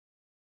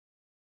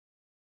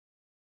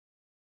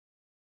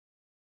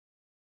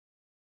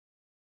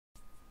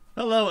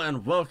Hello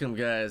and welcome,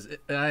 guys.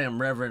 I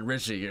am Reverend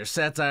Richie, your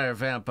satire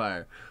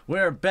vampire.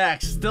 We're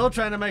back, still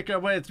trying to make our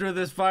way through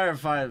this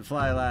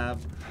Firefly lab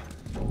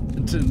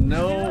to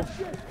no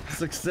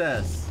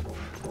success.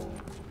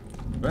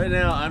 Right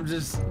now, I'm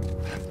just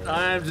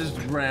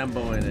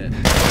Ramboing it.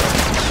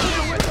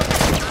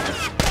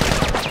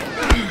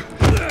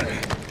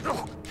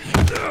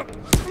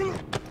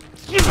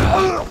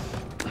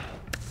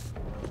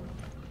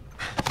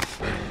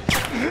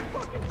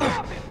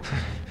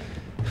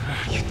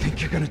 You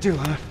think you're gonna do,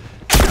 huh?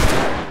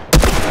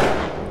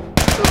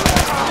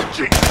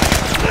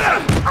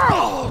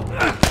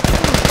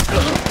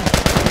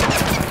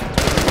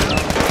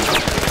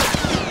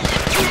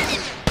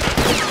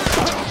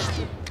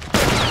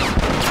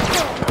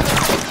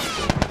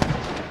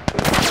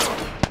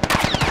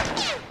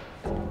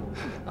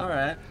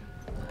 Alright.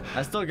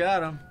 I still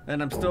got him,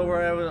 and I'm still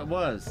where I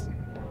was.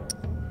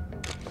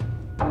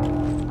 I'm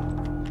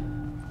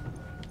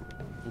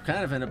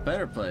kind of in a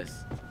better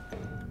place.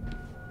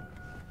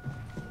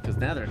 Because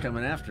now they're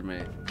coming after me.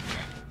 Damn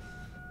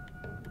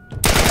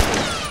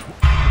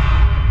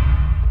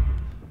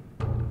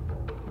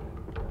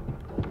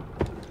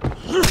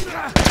it,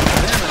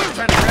 I'm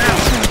trying to grab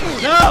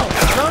him. No!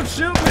 Don't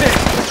shoot me!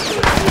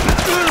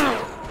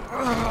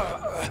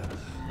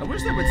 I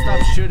wish they would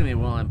stop shooting me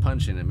while I'm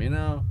punching him, you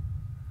know?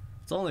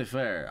 It's only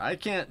fair. I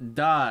can't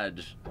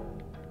dodge.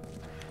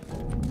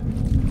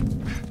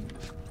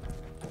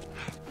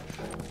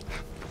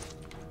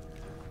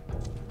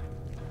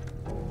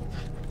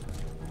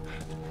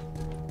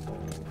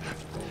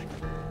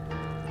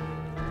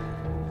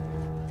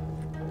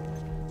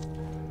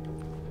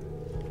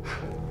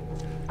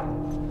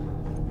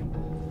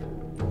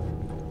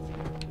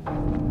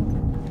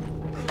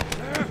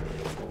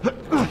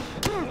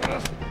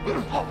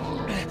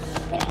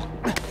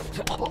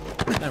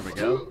 There we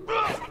go.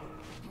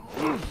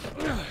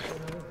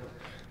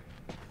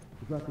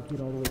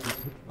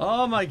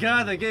 Oh my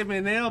god, they gave me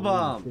a nail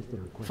bomb!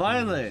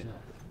 Finally!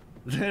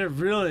 They're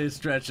really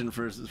stretching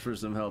for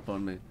some help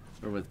on me.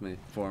 Or with me.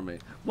 For me.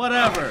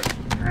 Whatever!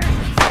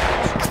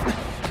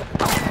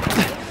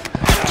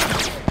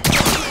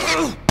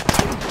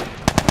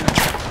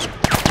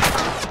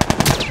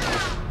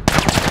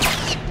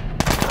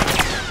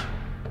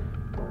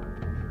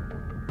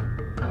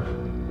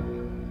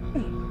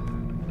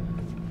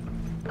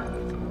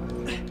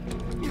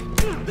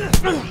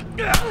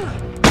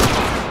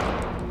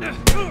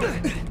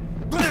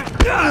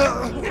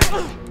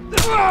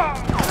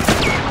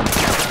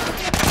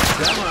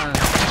 Come on.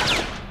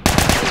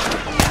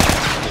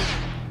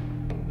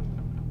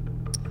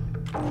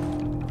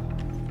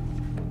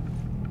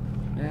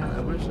 Man, I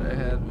wish I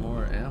had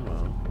more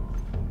ammo.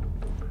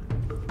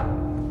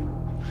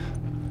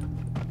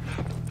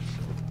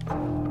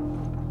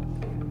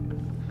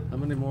 How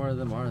many more of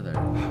them are there?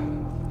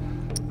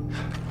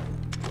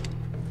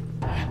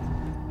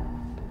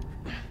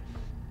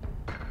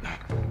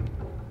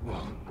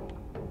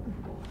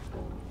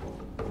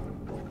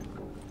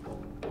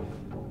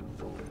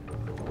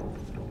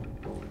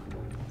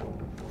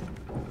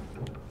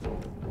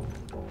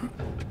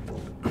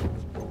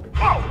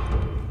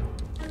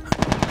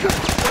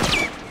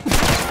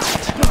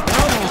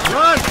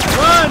 Run!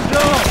 Run,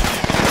 Joel!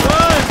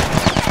 Run!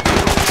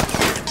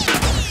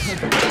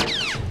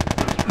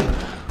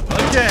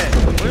 Okay,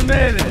 we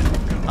made it.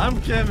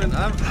 I'm Kevin.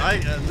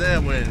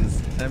 That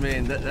wins. I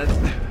mean, that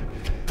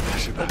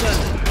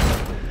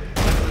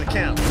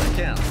counts. That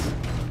counts.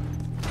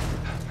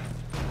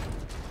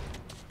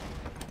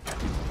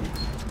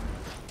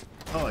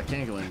 Oh, I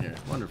can't go in here.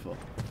 Wonderful.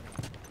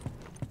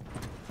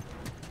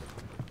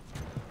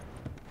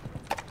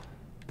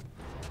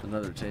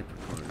 Another tape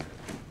recorder.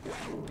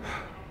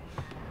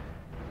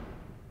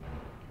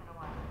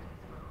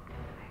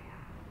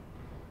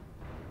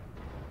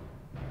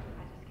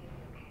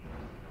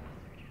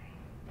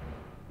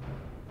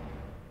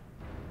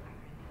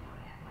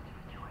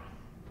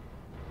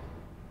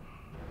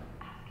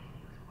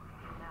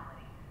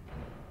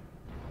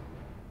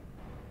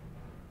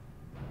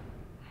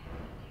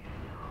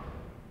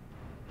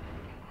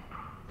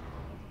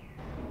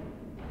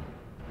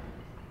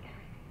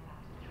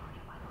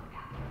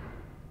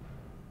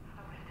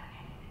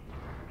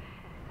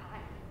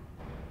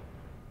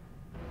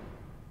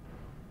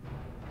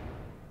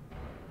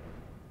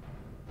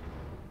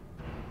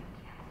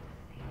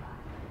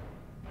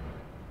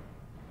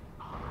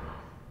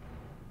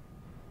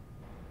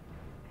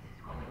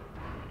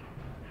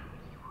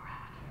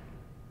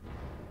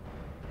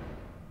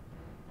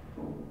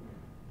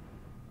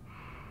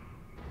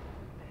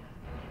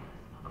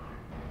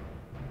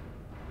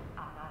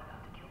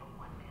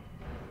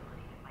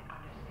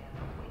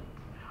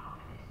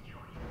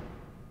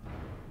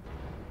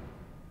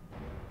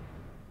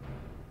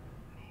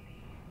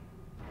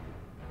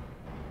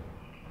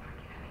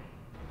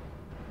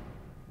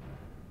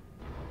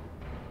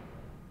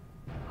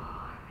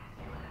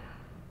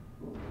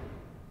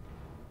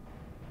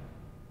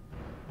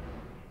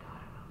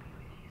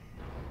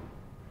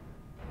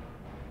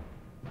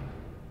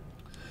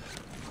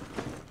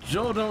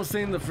 Joel don't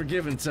seem the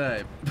forgiving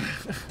type.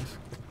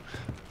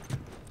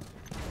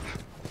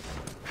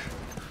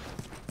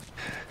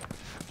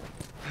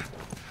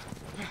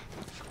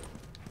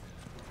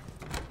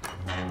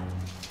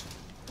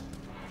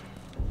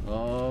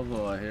 Oh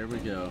boy, here we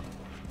go.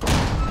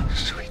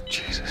 Sweet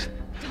Jesus.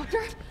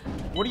 Doctor?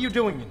 What are you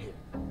doing in here?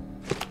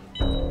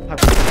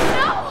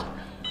 No!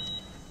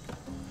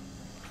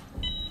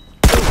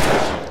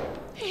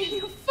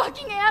 You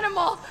fucking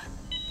animal!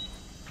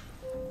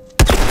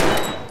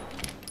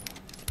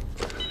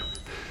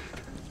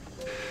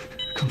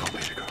 Come on,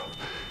 baby girl.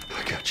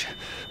 I got you.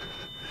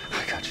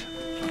 I got you.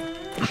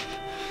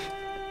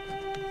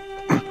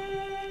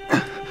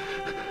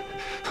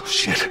 Oh,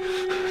 shit.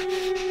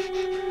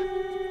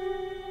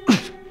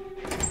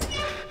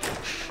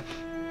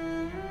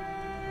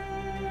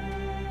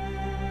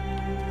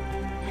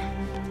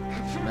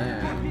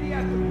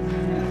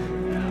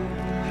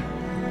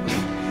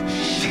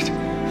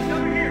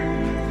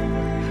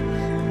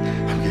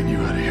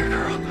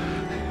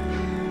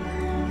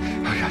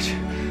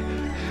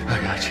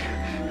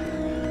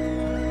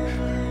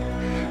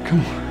 Come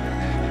on.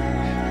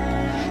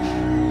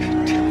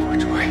 Tell me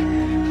which way.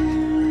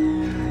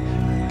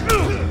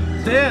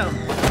 Damn!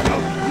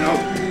 No!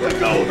 Let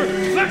go of her!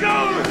 Let go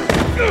of her!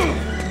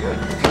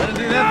 I didn't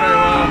do that very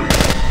well.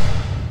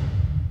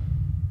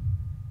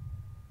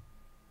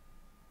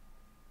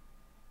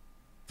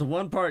 The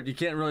one part you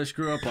can't really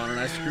screw up on, and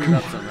I screwed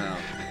up somehow.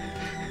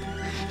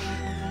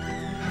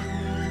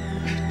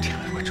 Tell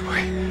me which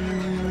way.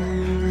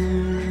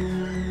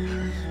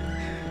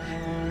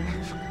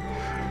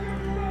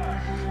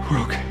 We're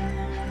okay.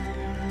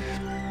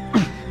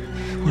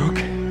 We're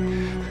okay.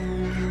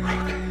 We're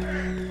okay.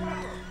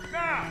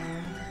 Now!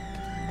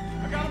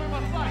 I got him in my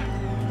sight!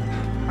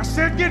 I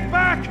said get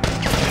back!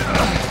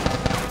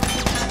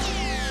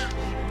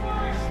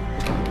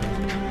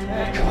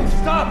 Hey,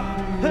 stop!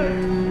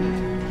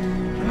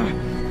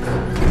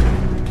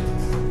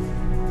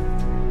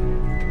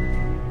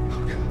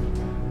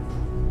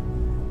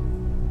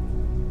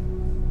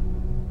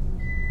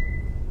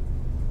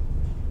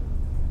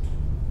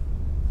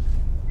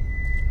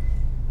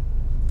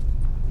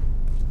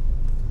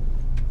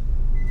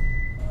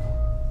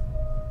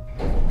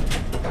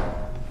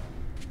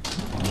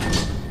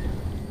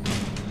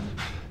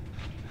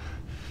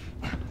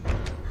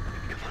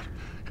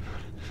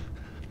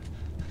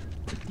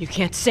 You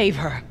can't save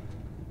her.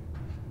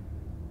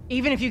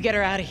 Even if you get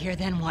her out of here,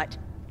 then what?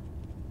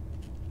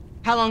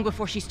 How long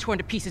before she's torn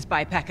to pieces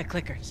by a pack of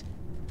clickers?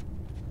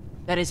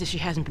 That is, if she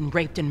hasn't been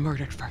raped and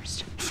murdered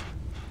first.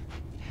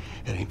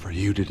 It ain't for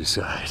you to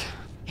decide.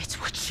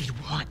 It's what she'd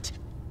want.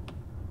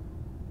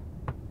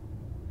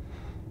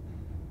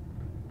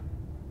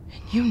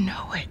 And you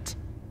know it.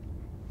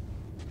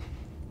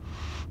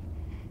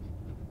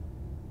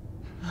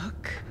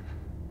 Look.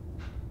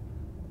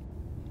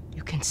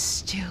 You can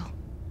still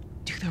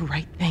do the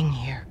right thing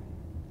here.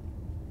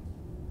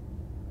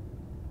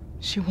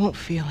 She won't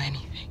feel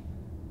anything.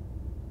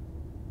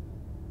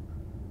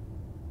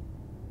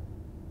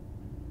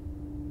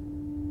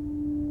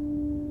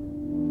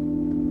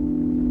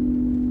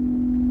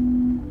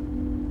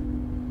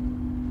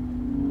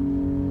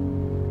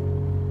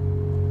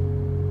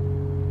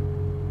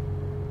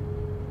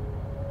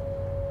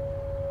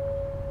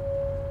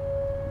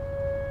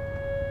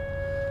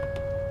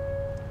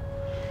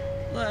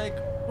 Like,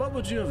 what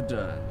would you have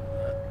done?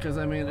 Because,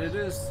 I mean, it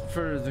is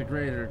for the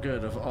greater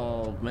good of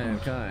all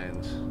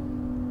mankind.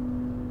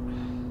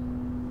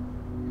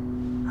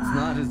 It's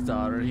not his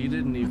daughter. He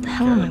didn't even What the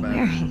hell care am I about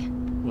wearing? it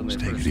when they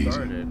Just take first it easy.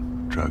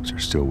 started. Drugs are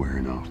still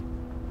wearing off.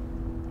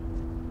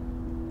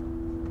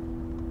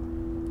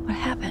 What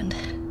happened?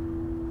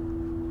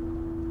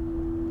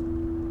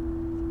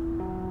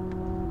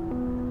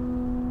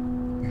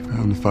 We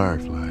found the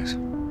fireflies.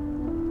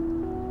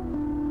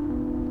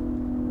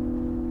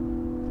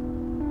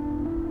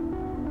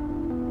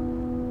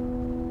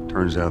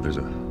 Turns out there's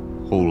a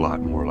whole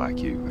lot more like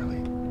you,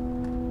 Ellie.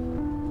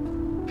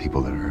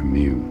 People that are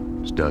immune.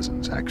 There's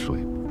dozens,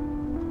 actually.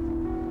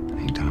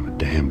 Ain't done them a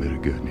damn bit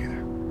of good,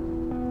 neither.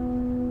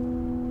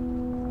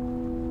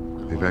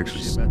 They've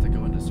actually She's about to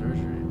go into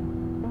surgery.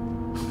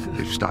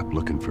 they've stopped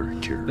looking for a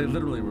cure. They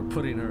literally were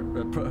putting her,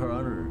 put her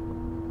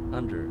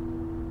under.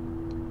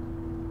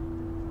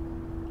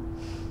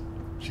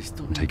 She's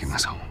still I'm taking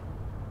this home.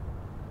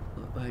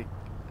 Like,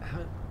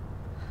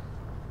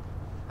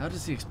 how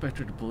does he expect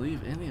her to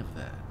believe any of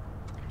that?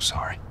 I'm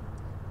sorry.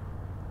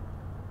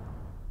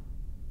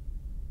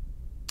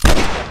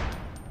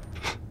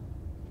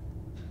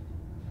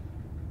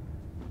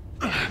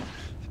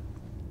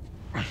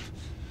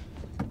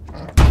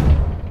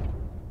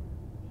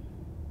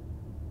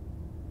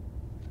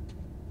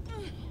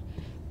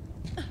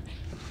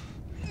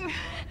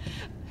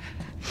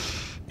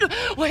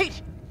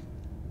 Wait!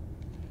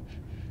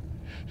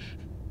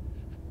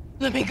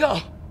 Let me go.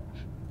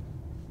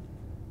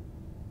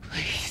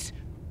 Please.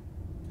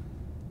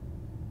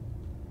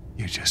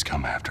 You just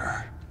come after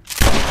her.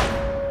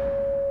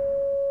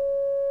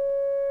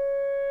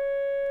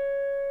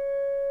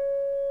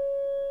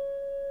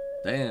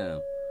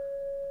 Damn.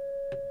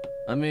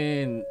 I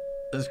mean,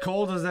 as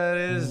cold as that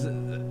is,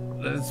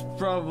 that's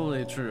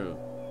probably true.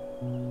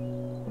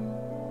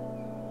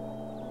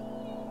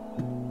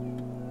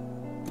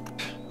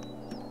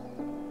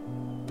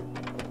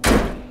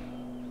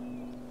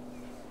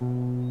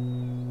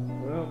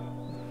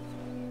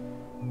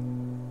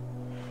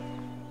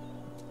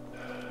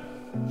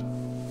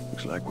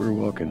 like we're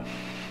walking.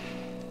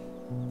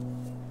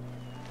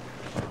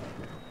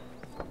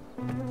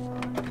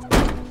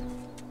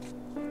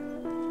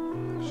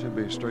 Should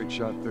be a straight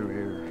shot through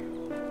here.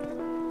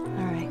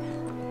 All right.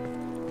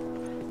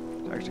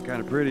 It's actually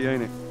kind of pretty,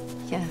 ain't it?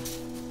 Yeah.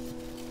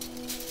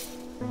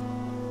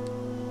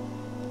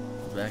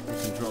 Back to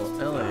control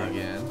Ellie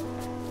again.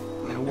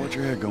 Now watch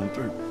your head going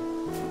through.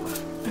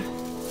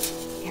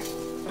 Here.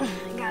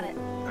 I got it.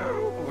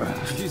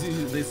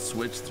 They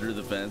switch through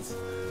the fence.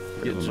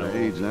 Get Get my Joel.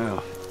 age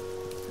now.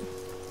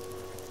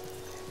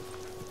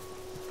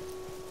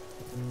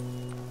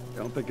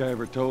 Don't think I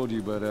ever told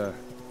you, but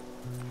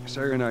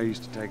Sarah and I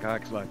used to take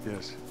hikes like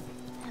this.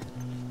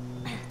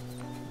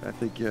 I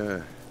think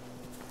the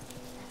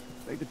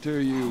two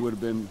of you would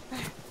have been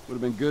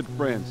good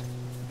friends.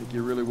 I think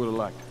you really would have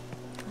liked her.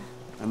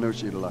 I know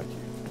she'd have liked you.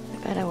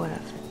 I bet I would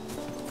have.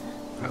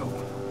 Oh.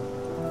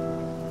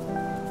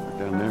 Right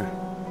down there.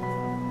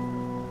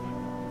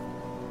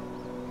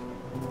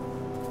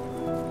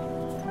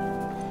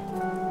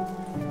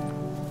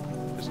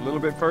 Just a little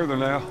bit further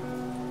now.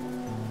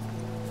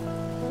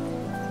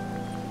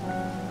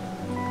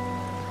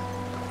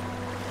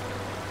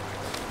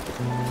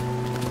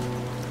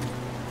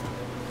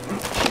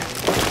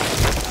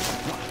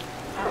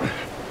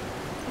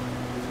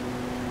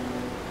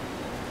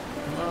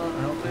 Come on,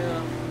 help me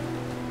out.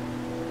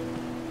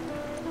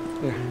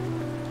 There.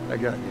 I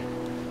got you.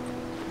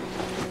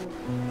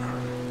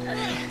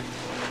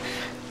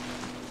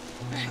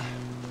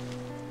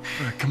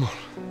 All right, come on.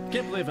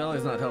 Can't believe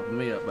Ellie's not helping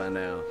me up by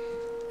now.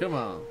 Come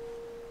on.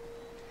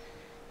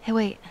 Hey,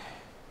 wait.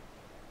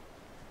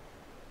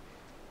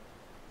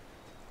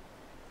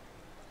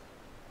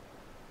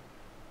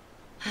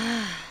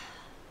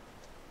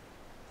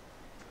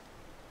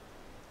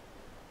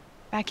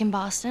 Back in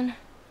Boston,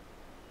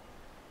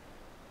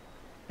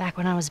 back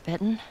when I was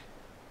bitten,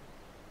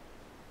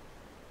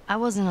 I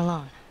wasn't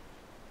alone.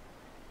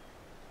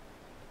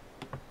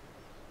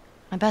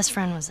 My best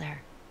friend was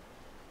there.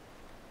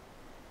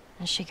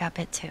 And she got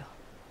bit too.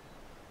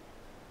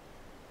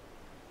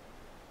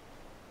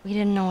 We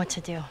didn't know what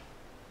to do.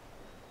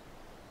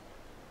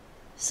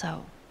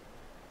 So,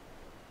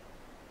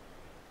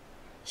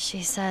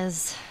 she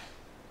says,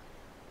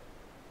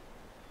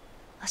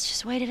 let's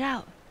just wait it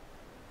out.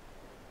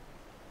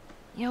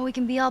 You know, we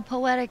can be all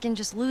poetic and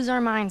just lose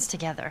our minds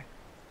together.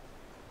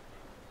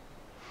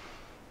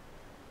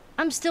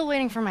 I'm still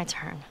waiting for my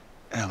turn.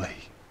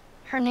 Ellie.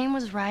 Her name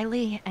was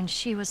Riley, and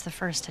she was the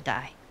first to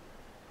die.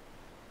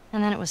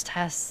 And then it was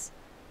Tess.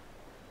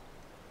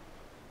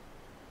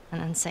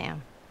 And then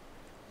Sam.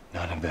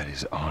 None of that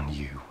is on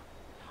you.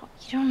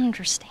 You don't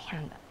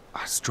understand.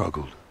 I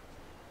struggled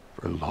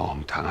for a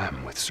long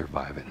time with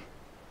surviving.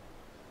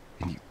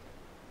 And you...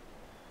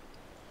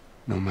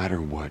 No matter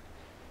what,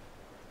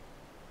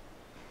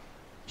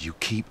 you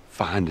keep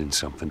finding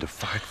something to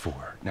fight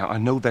for. Now, I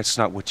know that's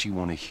not what you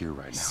want to hear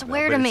right now.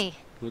 Swear but to it's- me.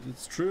 But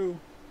it's true.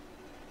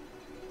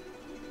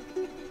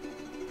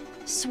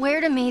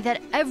 Swear to me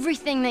that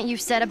everything that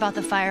you've said about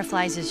the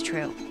Fireflies is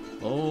true.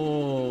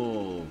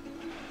 Oh.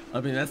 I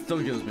mean, that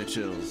still gives me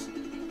chills.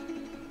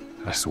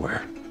 I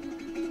swear.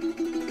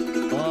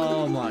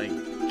 Oh my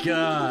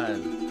god.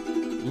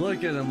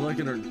 Look at him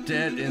looking her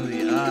dead in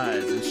the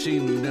eyes, and she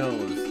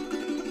knows.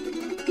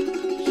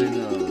 She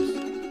knows.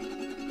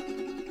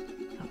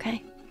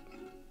 Okay?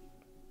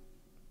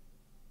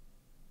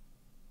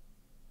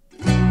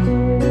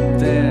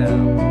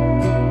 Damn.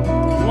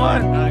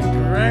 What a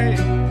great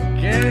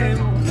game.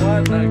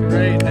 What a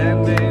great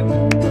ending.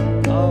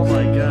 Oh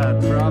my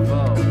god,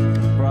 bravo.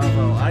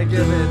 Bravo. I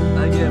give it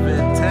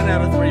 10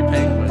 out of 3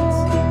 penguins.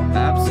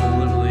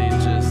 Absolutely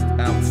just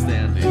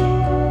outstanding.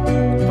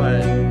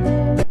 But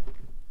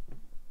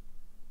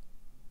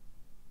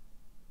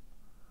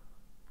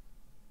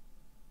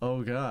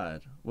oh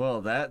god.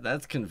 Well,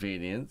 that's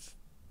convenient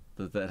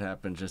that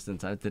happened just in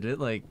time. Did it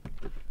like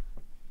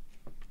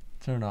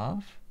turn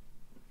off?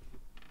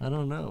 I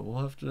don't know.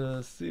 We'll have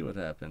to see what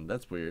happened.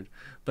 That's weird.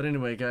 But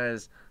anyway,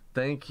 guys,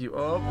 thank you.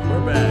 Oh,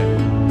 we're back.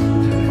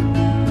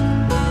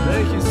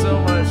 Thank you so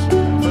much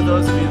for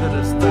those of you that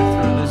have stuck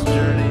through this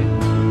journey.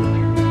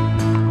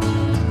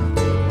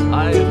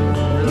 I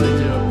really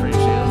do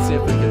appreciate it. Let's see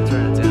if we can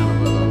turn it down a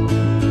little.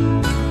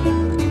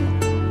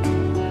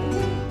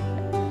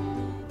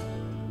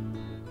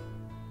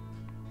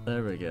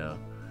 There we go.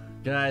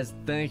 Guys,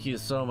 thank you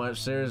so much,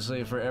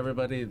 seriously, for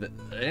anybody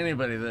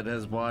that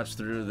has watched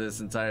through this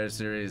entire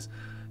series.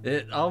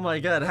 Oh my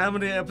god, how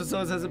many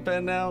episodes has it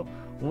been now?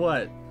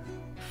 What?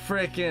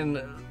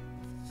 Frickin'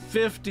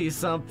 50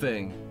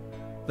 something.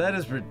 That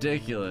is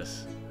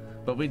ridiculous.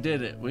 But we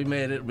did it. We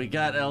made it. We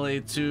got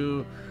Ellie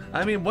to...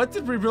 I mean, what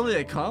did we really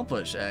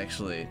accomplish,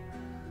 actually?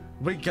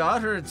 We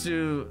got her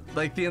to...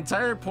 Like, the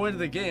entire point of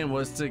the game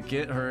was to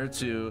get her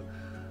to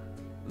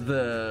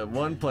the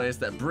one place,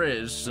 that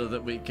bridge, so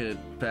that we could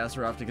pass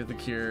her off to get the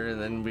cure,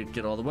 and then we'd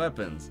get all the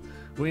weapons.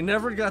 We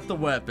never got the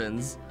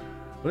weapons.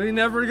 We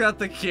never got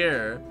the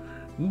cure.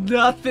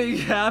 Nothing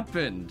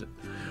happened.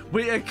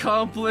 We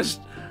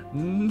accomplished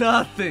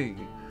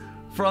nothing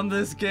from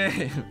this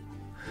game.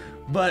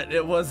 but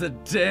it was a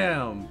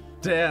damn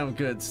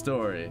good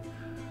story.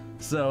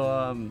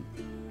 So,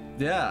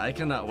 yeah, I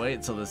cannot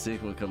wait till the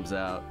sequel comes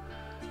out.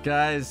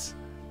 Guys,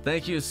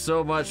 thank you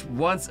so much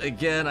once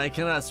again. I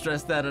cannot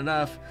stress that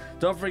enough.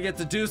 Don't forget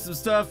to do some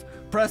stuff,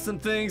 press some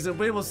things, and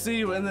we will see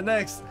you in the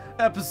next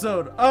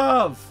episode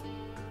of...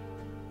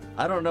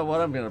 I don't know what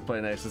I'm going to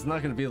play next. It's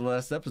not going to be the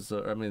last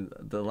episode. I mean,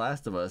 The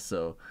Last of Us,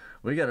 so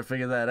we got to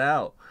figure that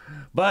out.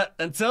 But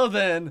until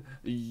then,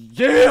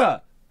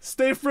 yeah!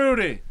 Stay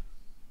fruity!